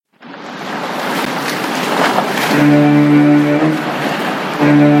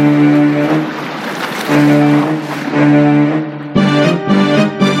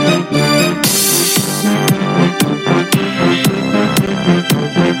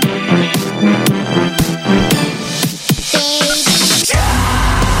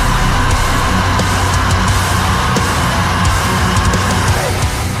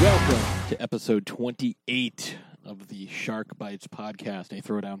Episode 28 of the Shark Bites podcast, a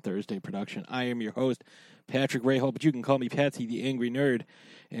Throwdown Thursday production. I am your host, Patrick Rahal, but you can call me Patsy the Angry Nerd,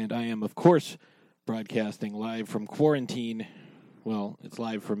 and I am, of course, broadcasting live from quarantine. Well, it's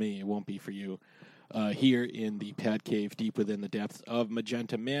live for me. It won't be for you. Here in the Pat Cave, deep within the depths of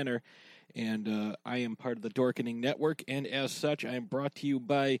Magenta Manor, and I am part of the Dorkening Network, and as such, I am brought to you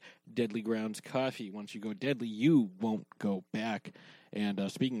by Deadly Grounds Coffee. Once you go deadly, you won't go back. And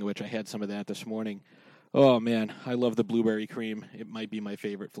speaking of which, I had some of that this morning. Oh, man, I love the blueberry cream. It might be my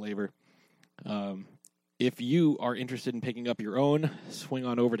favorite flavor. If you are interested in picking up your own, swing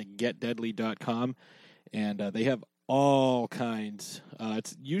on over to getdeadly.com, and they have all kinds.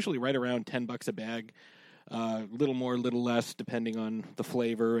 It's usually right around $10 a bag, a little more, a little less, depending on the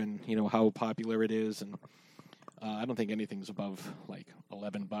flavor and, you know, how popular it is. And I don't think anything's above, like,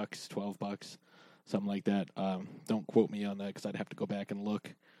 $11, $12. Something like that. Don't quote me on that because I'd have to go back and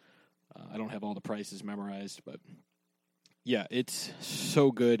look. I don't have all the prices memorized, but yeah, it's so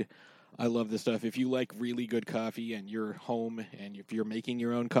good. I love this stuff. If you like really good coffee and you're home and if you're making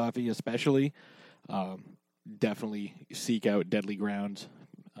your own coffee especially, definitely seek out Deadly Grounds.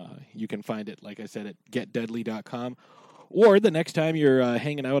 You can find it, like I said, at getdeadly.com. Or the next time you're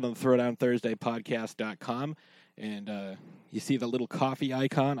hanging out on the Throwdown Thursday podcast.com and you see the little coffee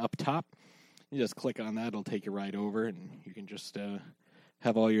icon up top, you just click on that, it'll take you right over, and you can just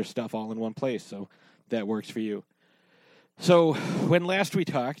have all your stuff all in one place, so that works for you. So when last we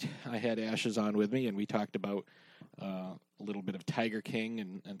talked, I had Ashes on with me, and we talked about a little bit of Tiger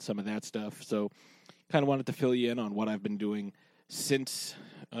King and some of that stuff, so kind of wanted to fill you in on what I've been doing since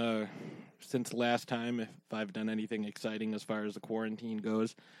last time, if I've done anything exciting as far as the quarantine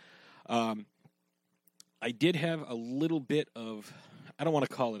goes. I did have a little bit of, I don't want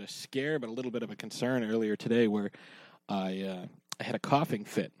to call it a scare, but a little bit of a concern earlier today where I had a coughing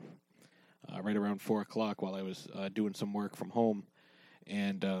fit right around 4 o'clock while I was doing some work from home.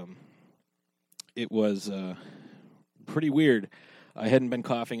 And it was pretty weird. I hadn't been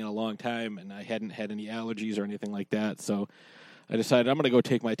coughing in a long time, and I hadn't had any allergies or anything like that. So I decided I'm going to go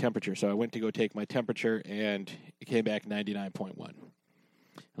take my temperature. So I went to go take my temperature, and it came back 99.1. And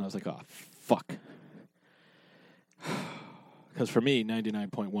I was like, oh, fuck. Because for me,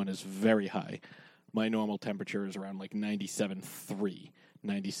 99.1 is very high. My normal temperature is around like 97.3,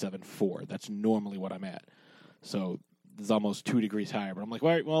 97.4. That's normally what I'm at. So it's almost 2 degrees higher. But I'm like, all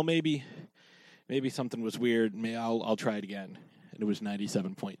right, well, maybe something was weird. I'll try it again. And it was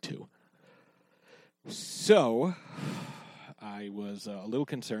 97.2. So I was a little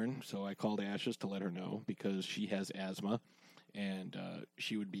concerned. So I called Ashes to let her know because she has asthma. And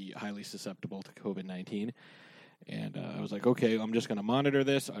she would be highly susceptible to COVID-19. And I was like, okay, I'm just going to monitor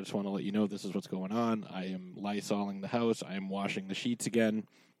this. I just want to let you know this is what's going on. I am Lysoling the house. I am washing the sheets again.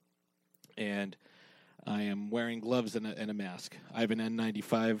 And I am wearing gloves and a mask. I have an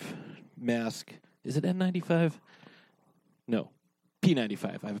N95 mask. Is it N95? No,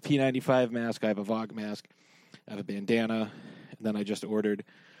 P95. I have a P95 mask. I have a Vogue mask. I have a bandana. And then I just ordered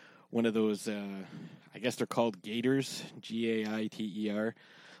one of those, I guess they're called gaiters, Gaiter.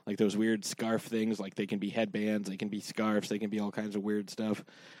 Like those weird scarf things, like they can be headbands, they can be scarves, they can be all kinds of weird stuff,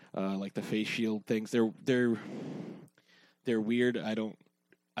 like the face shield things. They're weird. I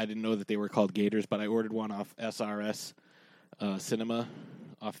didn't know that they were called gaiters, but I ordered one off SRS Cinema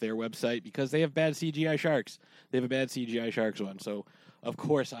off their website because they have bad CGI sharks. They have a bad CGI sharks one, so of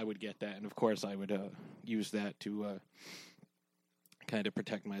course I would get that, and of course I would use that to kind of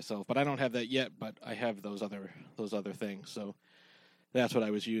protect myself. But I don't have that yet. But I have those other things, so. That's what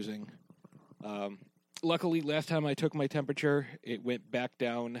I was using. Luckily, last time I took my temperature, it went back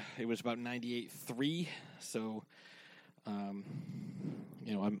down. It was about 98.3, so, I'm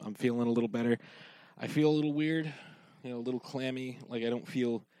feeling a little better. I feel a little weird, a little clammy, like I don't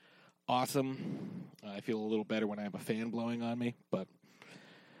feel awesome. I feel a little better when I have a fan blowing on me, but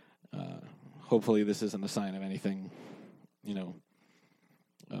hopefully this isn't a sign of anything,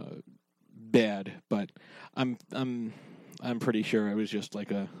 bad, but I'm pretty sure it was just like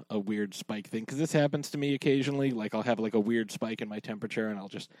a weird spike thing, because this happens to me occasionally. Like I'll have like a weird spike in my temperature, and I'll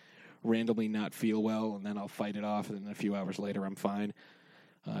just randomly not feel well, and then I'll fight it off, and then a few hours later I'm fine.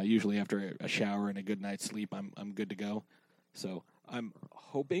 Usually after a shower and a good night's sleep, I'm good to go. So I'm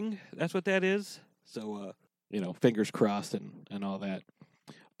hoping that's what that is. So fingers crossed and all that.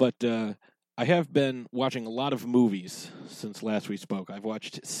 But I have been watching a lot of movies since last we spoke. I've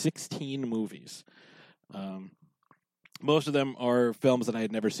watched 16 movies. Most of them are films that I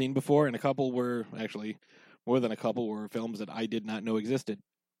had never seen before, and a couple were actually more than a couple were films that I did not know existed.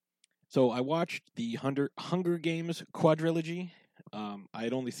 So I watched the Hunger Games quadrilogy. I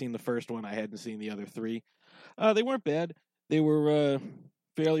had only seen the first one. I hadn't seen the other three. They weren't bad. They were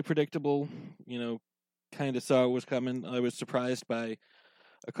fairly predictable. Kind of saw it was coming. I was surprised by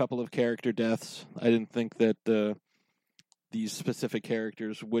a couple of character deaths. I didn't think that these specific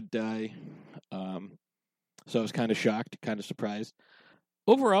characters would die. So I was kind of shocked, kind of surprised.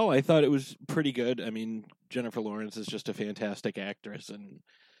 Overall, I thought it was pretty good. I mean, Jennifer Lawrence is just a fantastic actress, and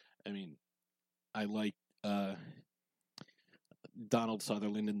I like Donald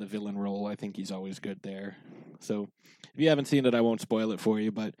Sutherland in the villain role. I think he's always good there. So if you haven't seen it, I won't spoil it for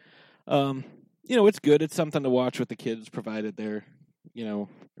you, but it's good. It's something to watch with the kids, provided they're,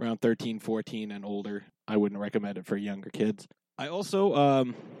 around 13, 14 and older. I wouldn't recommend it for younger kids. I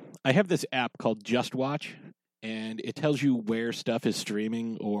also I have this app called Just Watch, and it tells you where stuff is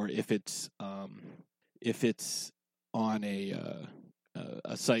streaming or if it's on a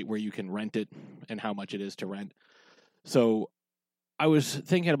site where you can rent it and how much it is to rent. So I was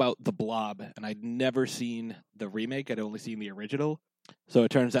thinking about The Blob, and I'd never seen the remake. I'd only seen the original. So it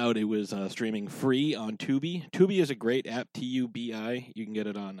turns out it was streaming free on Tubi. Tubi is a great app, Tubi. You can get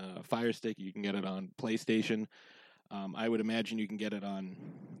it on Fire Stick. You can get it on PlayStation. I would imagine you can get it on,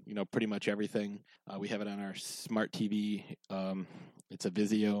 pretty much everything. We have it on our smart TV. It's a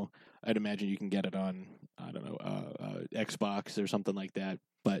Vizio. I'd imagine you can get it on, Xbox or something like that.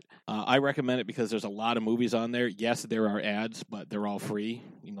 But I recommend it because there's a lot of movies on there. Yes, there are ads, but they're all free.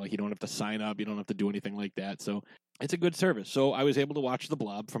 You don't have to sign up. You don't have to do anything like that. So it's a good service. So I was able to watch The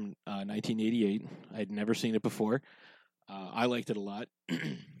Blob from 1988. I had never seen it before. I liked it a lot.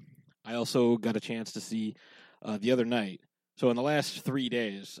 I also got a chance to see the other night. So in the last 3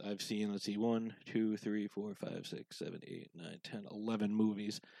 days, I've seen, 1, 2, 3, 4, 5, 6, 7, 8, 9, 10, 11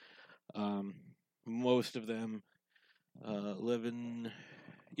 movies. Most of them, 11,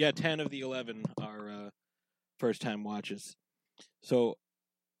 10 of the 11 are first-time watches. So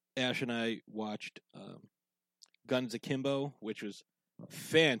Ash and I watched Guns Akimbo, which was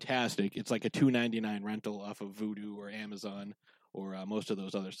fantastic. It's like a $2.99 rental off of Vudu or Amazon or most of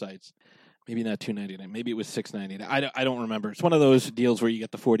those other sites. Maybe not $2.99. Maybe it was $6.99. I don't remember. It's one of those deals where you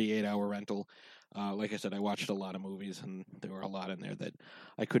get the 48-hour rental. Like I said, I watched a lot of movies, and there were a lot in there that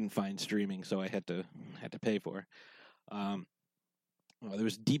I couldn't find streaming, so I had to pay for. There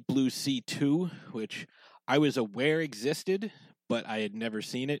was Deep Blue Sea 2, which I was aware existed, but I had never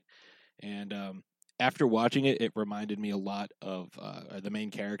seen it. And after watching it, it reminded me a lot of the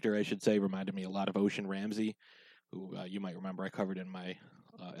main character, I should say, reminded me a lot of Ocean Ramsey, who you might remember I covered in my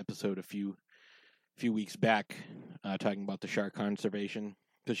episode a few weeks back, talking about the shark conservation,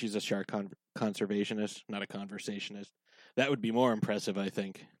 because she's a shark conservationist, not a conversationist. That would be more impressive, I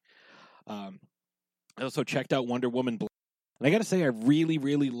think. I also checked out Wonder Woman, and I got to say, I really,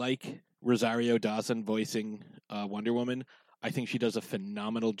 really like Rosario Dawson voicing Wonder Woman. I think she does a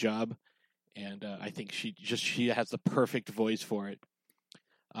phenomenal job, and I think she has the perfect voice for it.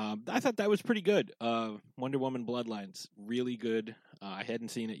 I thought that was pretty good. Wonder Woman Bloodlines, really good. I hadn't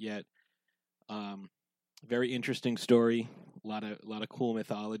seen it yet. Very interesting story. A lot of cool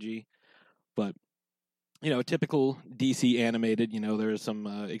mythology, but typical DC animated. There's some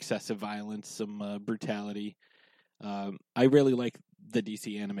excessive violence, some brutality. I really like the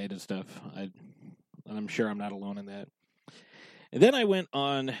DC animated stuff. And I'm sure I'm not alone in that. And then I went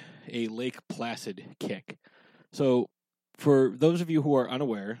on a Lake Placid kick. So, for those of you who are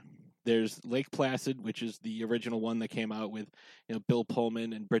unaware, there's Lake Placid, which is the original one that came out with, Bill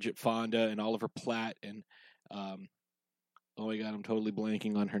Pullman and Bridget Fonda and Oliver Platt and, oh my God, I'm totally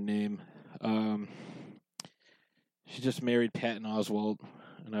blanking on her name. She just married Patton Oswalt,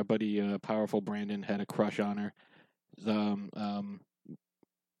 and our buddy Powerful Brandon had a crush on her.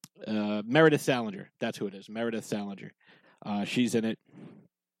 Meredith Salinger, that's who it is. Meredith Salinger. She's in it.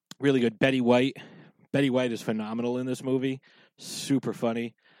 Really good. Betty White. Betty White is phenomenal in this movie. Super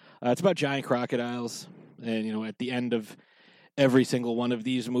funny. It's about giant crocodiles. And, at the end of every single one of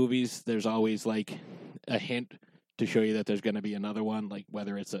these movies, there's always, like, a hint to show you that there's going to be another one, like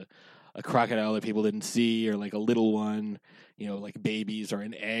whether it's a crocodile that people didn't see or, like, a little one, like babies or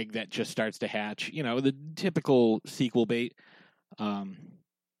an egg that just starts to hatch. The typical sequel bait.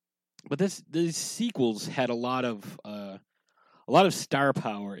 But these sequels had a lot of star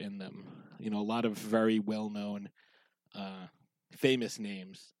power in them. A lot of very well-known, famous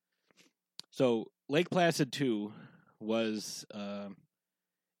names. So Lake Placid 2 was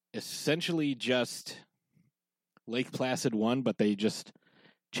essentially just Lake Placid 1, but they just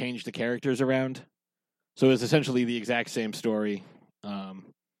changed the characters around. So it was essentially the exact same story,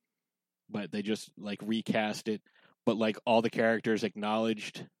 but they just like recast it. But like all the characters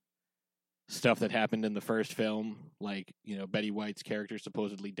acknowledged stuff that happened in the first film, like, you know, Betty White's character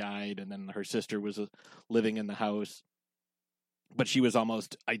supposedly died, and then her sister was living in the house, but she was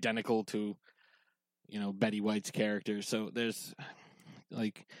almost identical to, you know, Betty White's character. So there's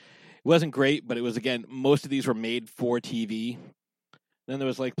like, it wasn't great, but it was, again, most of these were made for TV. Then there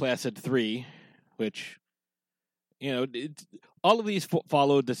was Lake Placid 3, which, you know, all of these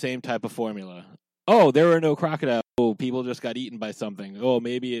followed the same type of formula. Oh, there were no crocodiles. Oh, people just got eaten by something. Oh,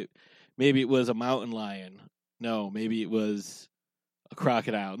 maybe it was a mountain lion. No, maybe it was a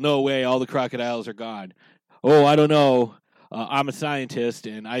crocodile. No way, all the crocodiles are gone. Oh, I don't know. I'm a scientist,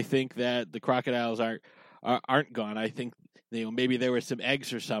 and I think that the crocodiles aren't gone. I think, you know, maybe there were some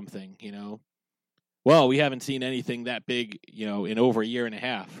eggs or something, you know. Well, we haven't seen anything that big, you know, in over a year and a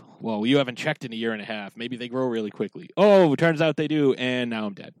half. Well, you haven't checked in a year and a half. Maybe they grow really quickly. Oh, it turns out they do, and now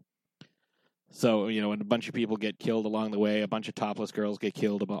I'm dead. So, you know, and a bunch of people get killed along the way. A bunch of topless girls get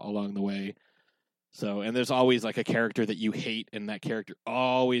killed along the way. So, and there's always like a character that you hate, and that character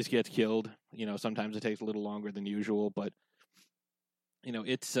always gets killed. You know, sometimes it takes a little longer than usual, but, you know,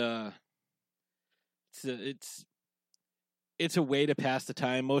 it's a way to pass the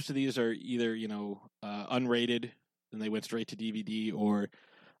time. Most of these are either, you know, unrated, and they went straight to DVD, or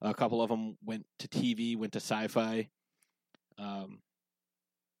a couple of them went to TV, went to Sci-Fi.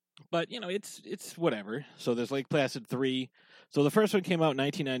 But, you know, it's whatever. So there's Lake Placid 3. So the first one came out in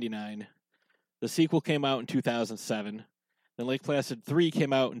 1999. The sequel came out in 2007. Then Lake Placid 3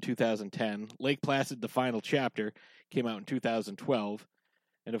 came out in 2010. Lake Placid, the final chapter, came out in 2012.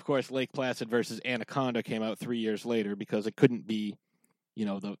 And, of course, Lake Placid versus Anaconda came out 3 years later because it couldn't be, you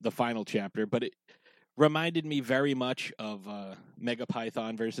know, the final chapter. But it reminded me very much of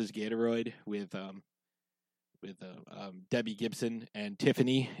Megapython versus Gatoroid with Debbie Gibson and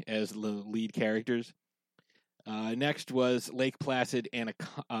Tiffany as the lead characters. Next was Lake Placid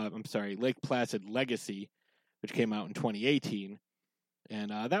Lake Placid Legacy, which came out in 2018,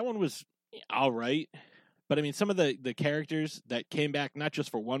 and that one was all right. But I mean, some of the characters that came back not just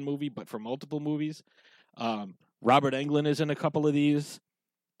for one movie but for multiple movies. Robert Englund is in a couple of these.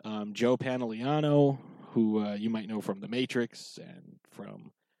 Joe Pantoliano, who you might know from The Matrix and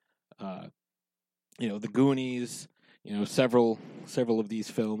from you know, The Goonies, you know, several of these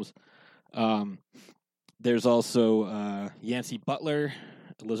films. There's also Yancey Butler,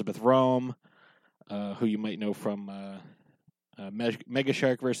 Elizabeth Rome, who you might know from Mega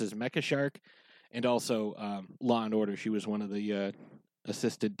Shark versus Mecha Shark, and also Law and Order. She was one of the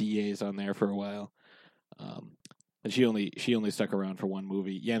assisted DAs on there for a while. And she only stuck around for one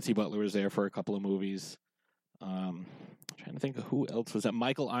movie. Yancey Butler was there for a couple of movies. I'm trying to think of who else was that.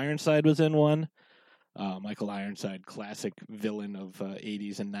 Michael Ironside was in one. Michael Ironside, classic villain of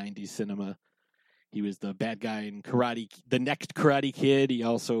 80s and 90s cinema. He was the bad guy in the next Karate Kid. He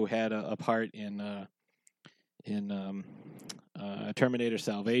also had a part in Terminator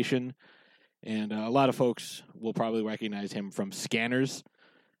Salvation. And a lot of folks will probably recognize him from Scanners.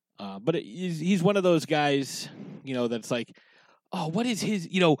 But he's one of those guys, you know, that's like, oh, what is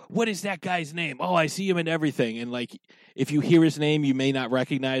that guy's name? Oh, I see him in everything. And, like, if you hear his name, you may not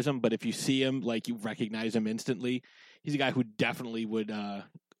recognize him, but if you see him, like, you recognize him instantly. He's a guy who definitely would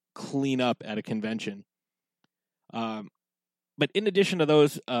clean up at a convention. But in addition to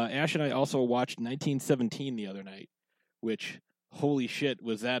those, Ash and I also watched 1917 the other night, which, holy shit,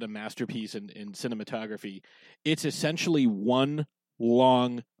 was that a masterpiece in cinematography. It's essentially one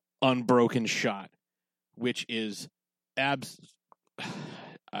long, unbroken shot, which is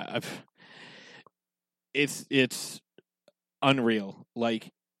it's unreal.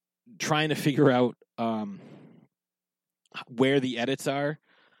 Like, trying to figure out where the edits are,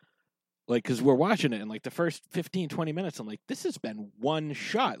 like, because we're watching it and like the first 15-20 minutes I'm like, this has been one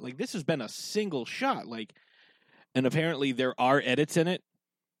shot, like this has been a single shot, like, and apparently there are edits in it,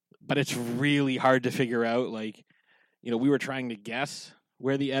 but it's really hard to figure out. Like, you know, we were trying to guess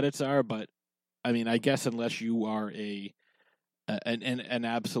where the edits are, but I mean, I guess unless you are an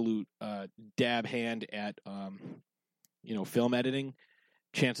absolute dab hand at you know, film editing,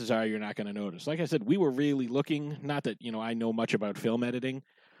 chances are you're not going to notice. Like I said, we were really looking, not that, you know, I know much about film editing,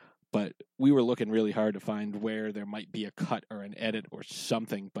 but we were looking really hard to find where there might be a cut or an edit or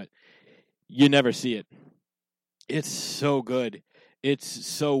something, but you never see it. It's so good. It's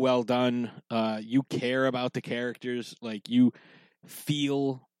so well done. You care about the characters. Like, you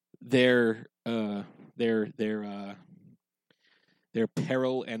feel their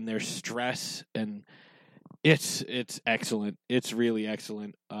peril and their stress, and it's excellent. It's really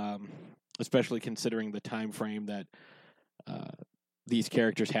excellent, especially considering the time frame that these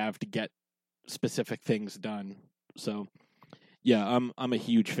characters have to get specific things done. So, yeah, I'm a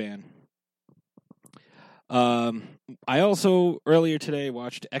huge fan. I also earlier today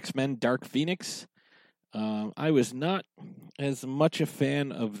watched X-Men: Dark Phoenix. I was not as much a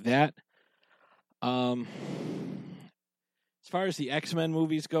fan of that. As far as the X-Men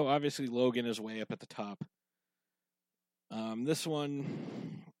movies go, obviously Logan is way up at the top. This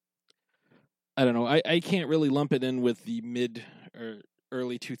one, I don't know. I can't really lump it in with the mid or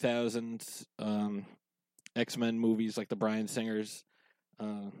early 2000s X-Men movies like the Bryan Singers,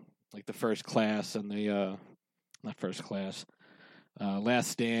 like the First Class and the not First Class, Last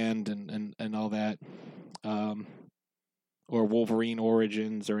Stand and all that, or Wolverine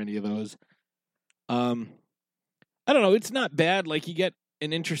Origins or any of those. I don't know. It's not bad. Like, you get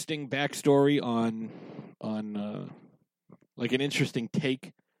an interesting backstory on like an interesting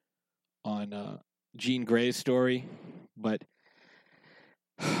take on Jean Grey's story, but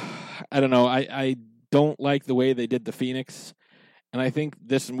I don't know. I don't like the way they did the Phoenix, and I think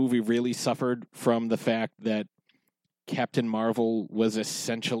this movie really suffered from the fact that Captain Marvel was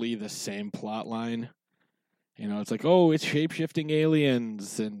essentially the same plot line. You know, it's like, oh, it's shape-shifting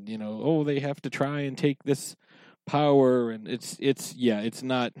aliens, and, you know, oh, they have to try and take this power, and it's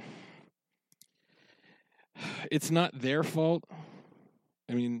not their fault.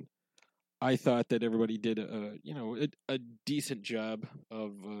 I mean, I thought that everybody did a decent job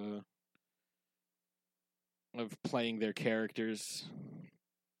of playing their characters.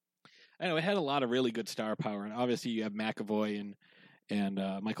 I know it had a lot of really good star power, and obviously you have McAvoy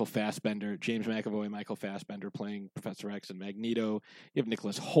and Michael Fassbender, James McAvoy, Michael Fassbender playing Professor X and Magneto. You have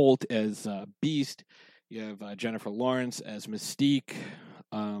Nicholas Hoult as Beast. You have Jennifer Lawrence as Mystique.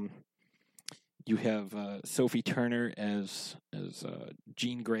 You have Sophie Turner as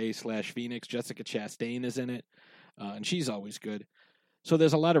Jean Grey / Phoenix. Jessica Chastain is in it, and she's always good. So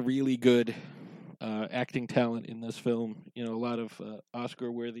there's a lot of really good acting talent in this film. You know, a lot of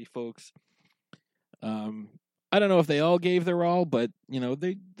Oscar-worthy folks. I don't know if they all gave their all, but, you know,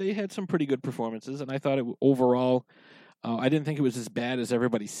 they had some pretty good performances, and I thought it overall, I didn't think it was as bad as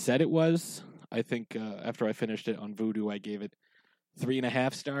everybody said it was. I think after I finished it on Vudu, I gave it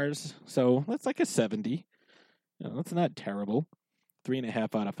 3.5 stars, so that's like a 70. You know, that's not terrible.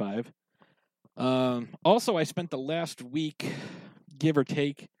 3.5 out of 5. Also, I spent the last week, give or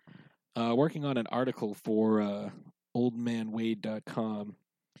take, working on an article for oldmanwade.com.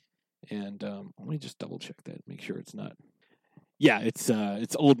 And let me just double check that, make sure it's not. Yeah, it's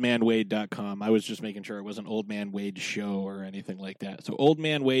oldmanwade.com. I was just making sure it wasn't Old Man Wade Show or anything like that. So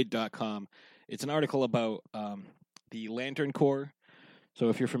oldmanwade.com. It's an article about the Lantern Corps. So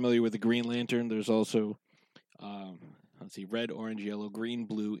if you're familiar with the Green Lantern, there's also red, orange, yellow, green,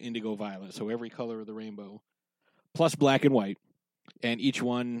 blue, indigo, violet. So every color of the rainbow, plus black and white, and each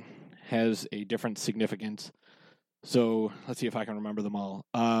one has a different significance. So let's see if I can remember them all.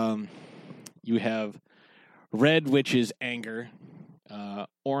 You have red, which is anger.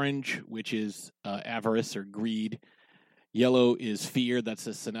 Orange, which is avarice or greed. Yellow is fear. That's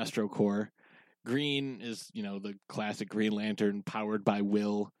the Sinestro Corps. Green is, you know, the classic Green Lantern, powered by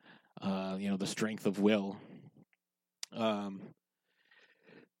will. The strength of will. Red,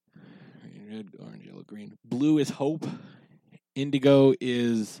 orange, yellow, green. Blue is hope. Indigo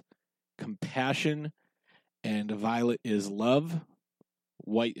is compassion. And violet is love.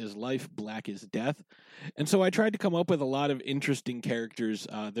 White is life. Black is death. And so I tried to come up with a lot of interesting characters.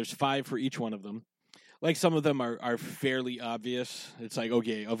 There's 5 for each one of them. Like, some of them are fairly obvious. It's like,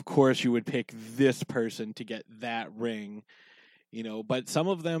 okay, of course you would pick this person to get that ring. You know, but some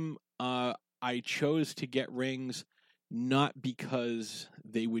of them I chose to get rings not because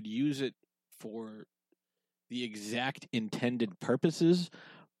they would use it for the exact intended purposes,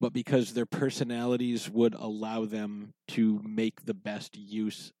 but because their personalities would allow them to make the best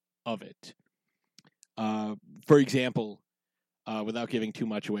use of it. For example, without giving too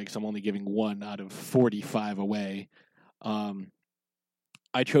much away, because I'm only giving 1 out of 45 away,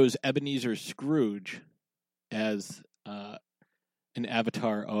 I chose Ebenezer Scrooge as an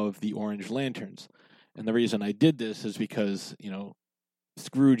avatar of the Orange Lanterns. And the reason I did this is because, you know,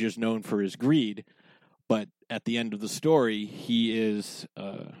 Scrooge is known for his greed, but at the end of the story, he is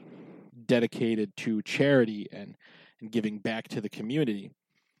dedicated to charity and giving back to the community.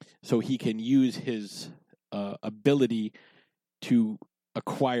 So he can use his ability to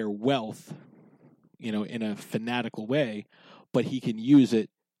acquire wealth, you know, in a fanatical way, but he can use it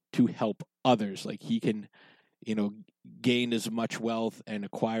to help others. Like, he can, gain as much wealth and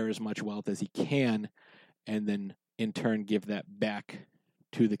acquire as much wealth as he can, and then in turn give that back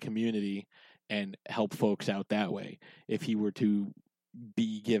to the community and help folks out that way. If he were to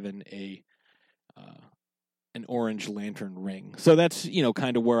be given an orange lantern ring. So that's,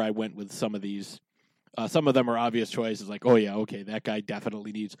 kind of where I went with some of these. Some of them are obvious choices, like, oh yeah, okay, that guy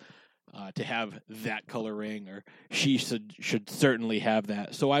definitely needs to have that color ring, or she should certainly have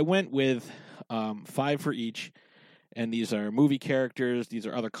that. So I went with 5 for each, and these are movie characters, these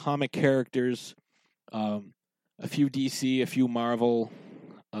are other comic characters, a few DC, a few Marvel,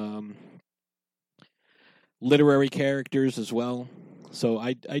 literary characters as well. So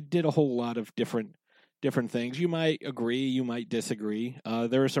I did a whole lot of different things. You might agree, you might disagree.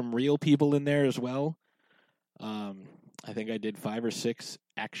 There are some real people in there as well. I think I did 5 or 6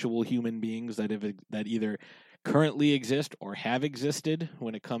 actual human beings that either currently exist or have existed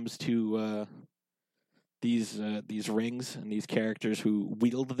when it comes to these rings and these characters who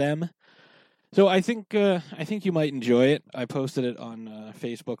wield them. So I think you might enjoy it. I posted it on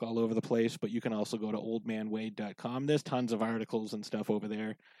Facebook all over the place, but you can also go to oldmanwade.com. There's tons of articles and stuff over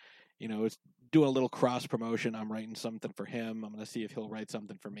there. It's doing a little cross promotion. I'm writing something for him. I'm going to see if he'll write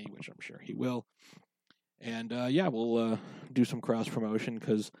something for me, which I'm sure he will. And we'll do some cross promotion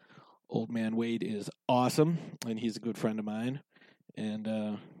because Old Man Wade is awesome, and he's a good friend of mine.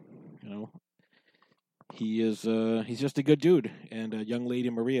 And he's just a good dude. And young lady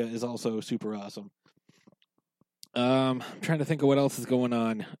Maria is also super awesome. I'm trying to think of what else is going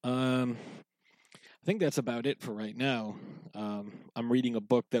on. I think that's about it for right now. I'm reading a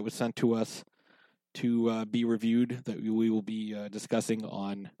book that was sent to us to be reviewed that we will be discussing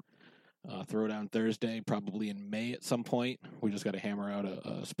on Throwdown Thursday, probably in May at some point. We just got to hammer out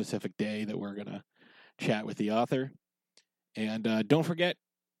a specific day that we're going to chat with the author. And don't forget,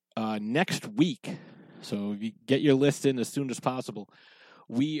 next week, so if you get your list in as soon as possible,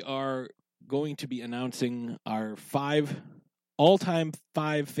 we are going to be announcing our all-time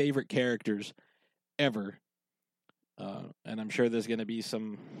 5 favorite characters ever. And I'm sure there's going to be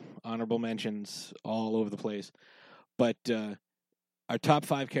some honorable mentions all over the place. But our top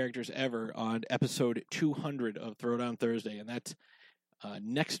 5 characters ever on episode 200 of Throwdown Thursday, and that's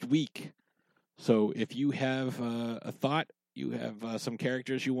next week. So if you have a thought, you have some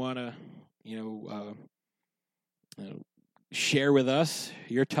characters you want to, share with us,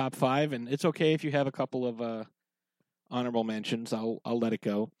 your top 5, and it's okay if you have a couple of honorable mentions. I'll let it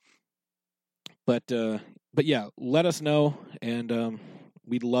go. But yeah, let us know, and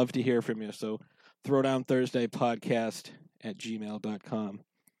we'd love to hear from you. So Throwdown Thursday podcast at gmail.com.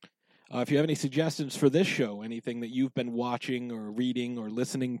 If you have any suggestions for this show, anything that you've been watching or reading or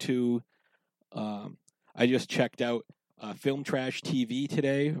listening to, I just checked out Film Trash TV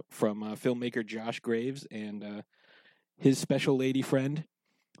today from filmmaker Josh Graves and his special lady friend.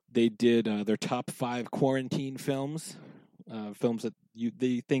 They did their top 5 quarantine films, films that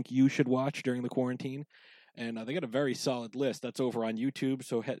they think you should watch during the quarantine. And they got a very solid list. That's over on YouTube,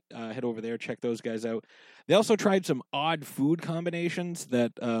 so head over there, check those guys out. They also tried some odd food combinations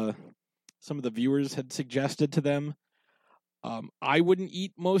that some of the viewers had suggested to them. I wouldn't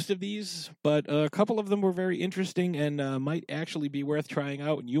eat most of these, but a couple of them were very interesting and might actually be worth trying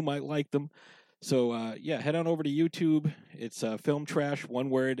out, and you might like them. So, head on over to YouTube. It's Film Trash, one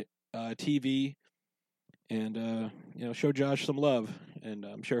word, TV, and show Josh some love, and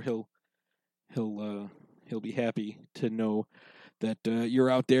I'm sure he'll be happy to know that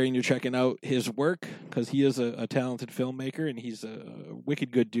you're out there and you're checking out his work, because he is a talented filmmaker and he's a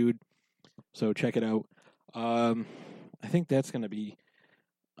wicked good dude. So check it out. I think that's going to be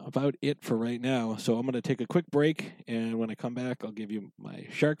about it for right now. So I'm going to take a quick break, and when I come back, I'll give you my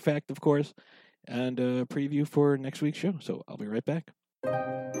shark fact, of course, and a preview for next week's show. So I'll be right back.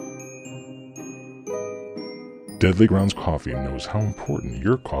 Deadly Grounds Coffee knows how important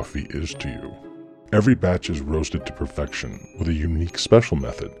your coffee is to you. Every batch is roasted to perfection with a unique special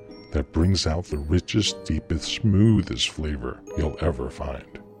method that brings out the richest, deepest, smoothest flavor you'll ever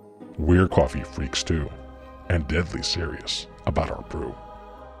find. We're coffee freaks too, and deadly serious about our brew.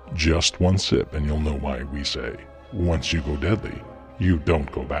 Just one sip and you'll know why we say, once you go deadly, you don't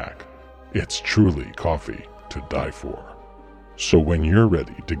go back. It's truly coffee to die for. So when you're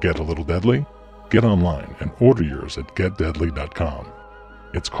ready to get a little deadly, get online and order yours at getdeadly.com.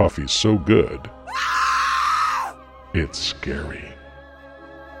 It's coffee so good, it's scary.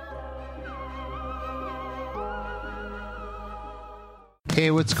 Hey,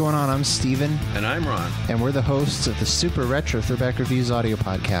 what's going on? I'm Steven. And I'm Ron. And we're the hosts of the Super Retro Throwback Reviews audio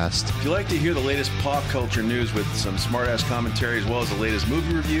podcast. If you like to hear the latest pop culture news with some smart-ass commentary as well as the latest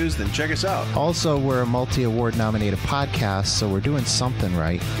movie reviews, then check us out. Also, we're a multi-award nominated podcast, so we're doing something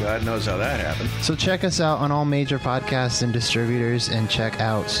right. God knows how that happened. So check us out on all major podcasts and distributors, and check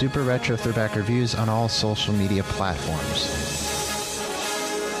out Super Retro Throwback Reviews on all social media platforms.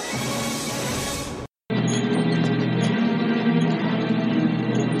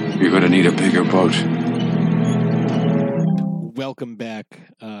 You're going to need a bigger boat. Welcome back.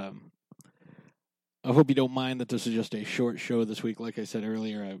 I hope you don't mind that this is just a short show this week. Like I said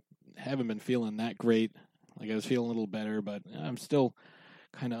earlier, I haven't been feeling that great. Like I was feeling a little better, but I'm still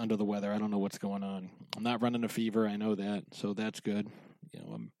kind of under the weather. I don't know what's going on. I'm not running a fever. I know that, so that's good. You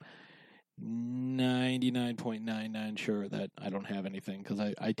know, I'm 99.99 sure that I don't have anything because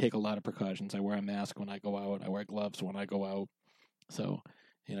I take a lot of precautions. I wear a mask when I go out. I wear gloves when I go out. So,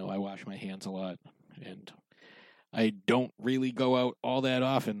 you know, I wash my hands a lot, and I don't really go out all that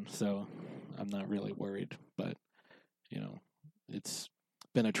often, so I'm not really worried. But, you know, it's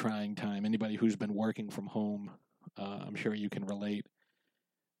been a trying time. Anybody who's been working from home, I'm sure you can relate,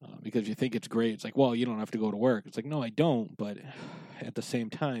 because you think it's great. It's like, well, you don't have to go to work. It's like, no, I don't, but at the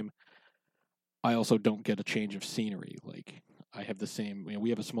same time, I also don't get a change of scenery. Like, I have the same, you know, we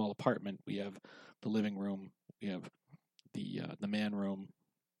have a small apartment. We have the living room. We have the man room,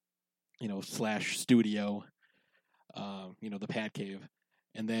 you know, / studio, you know, the Pat Cave,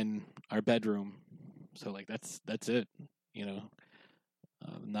 and then our bedroom. So, like, that's it, you know.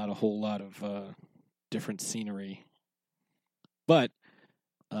 Not a whole lot of different scenery. But,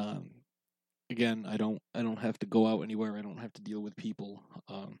 again, I don't have to go out anywhere. I don't have to deal with people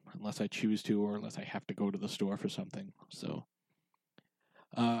unless I choose to or unless I have to go to the store for something. So,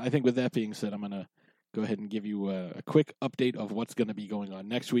 I think with that being said, I'm going to go ahead and give you a quick update of what's going to be going on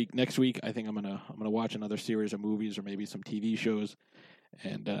next week. Next week, I think I'm gonna watch another series of movies or maybe some TV shows,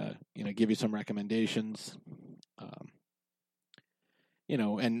 and you know, give you some recommendations. You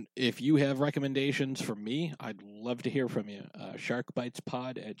know, and if you have recommendations for me, I'd love to hear from you.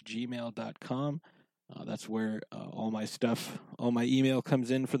 Sharkbitespod@gmail.com. That's where all my stuff, all my email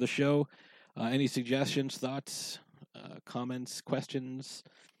comes in for the show. Any suggestions, thoughts, comments, questions,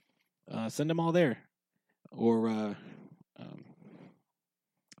 send them all there. Or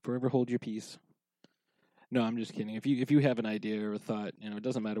forever hold your peace. No, I'm just kidding. If you have an idea or a thought, you know, it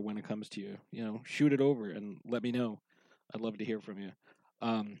doesn't matter when it comes to you. You know, shoot it over and let me know. I'd love to hear from you.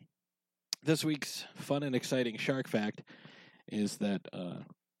 This week's fun and exciting shark fact is that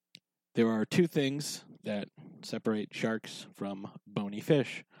there are two things that separate sharks from bony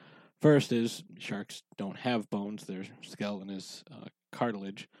fish. First is sharks don't have bones. Their skeleton is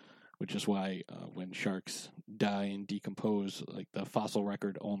cartilage, which is why when sharks die and decompose, like the fossil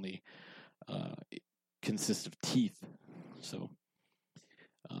record only consists of teeth. So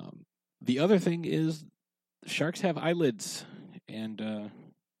the other thing is sharks have eyelids, and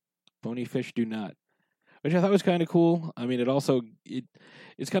bony fish do not, which I thought was kind of cool. I mean,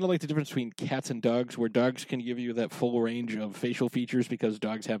 it's kind of like the difference between cats and dogs, where dogs can give you that full range of facial features because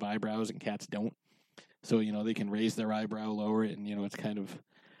dogs have eyebrows and cats don't. So, you know, they can raise their eyebrow, lower it, and, you know, it's kind of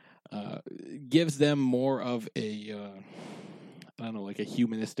gives them more of a, I don't know, like a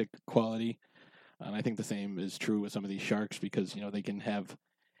humanistic quality. And I think the same is true with some of these sharks because, you know, they can have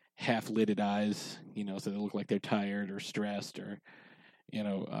half-lidded eyes, you know, so they look like they're tired or stressed or, you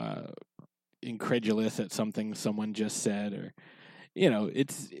know, incredulous at something someone just said, or, you know,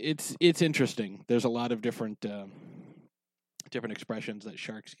 it's interesting. There's a lot of different expressions that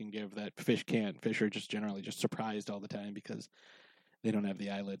sharks can give that fish can't. Fish are just generally just surprised all the time because they don't have the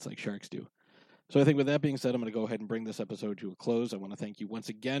eyelids like sharks do. So I think with that being said, I'm going to go ahead and bring this episode to a close. I want to thank you once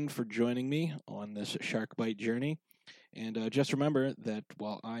again for joining me on this shark bite journey. And just remember that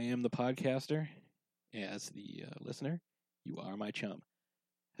while I am the podcaster, as the listener, you are my chum.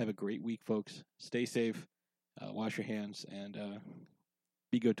 Have a great week, folks. Stay safe, wash your hands, and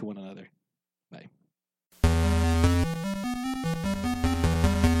be good to one another. Bye.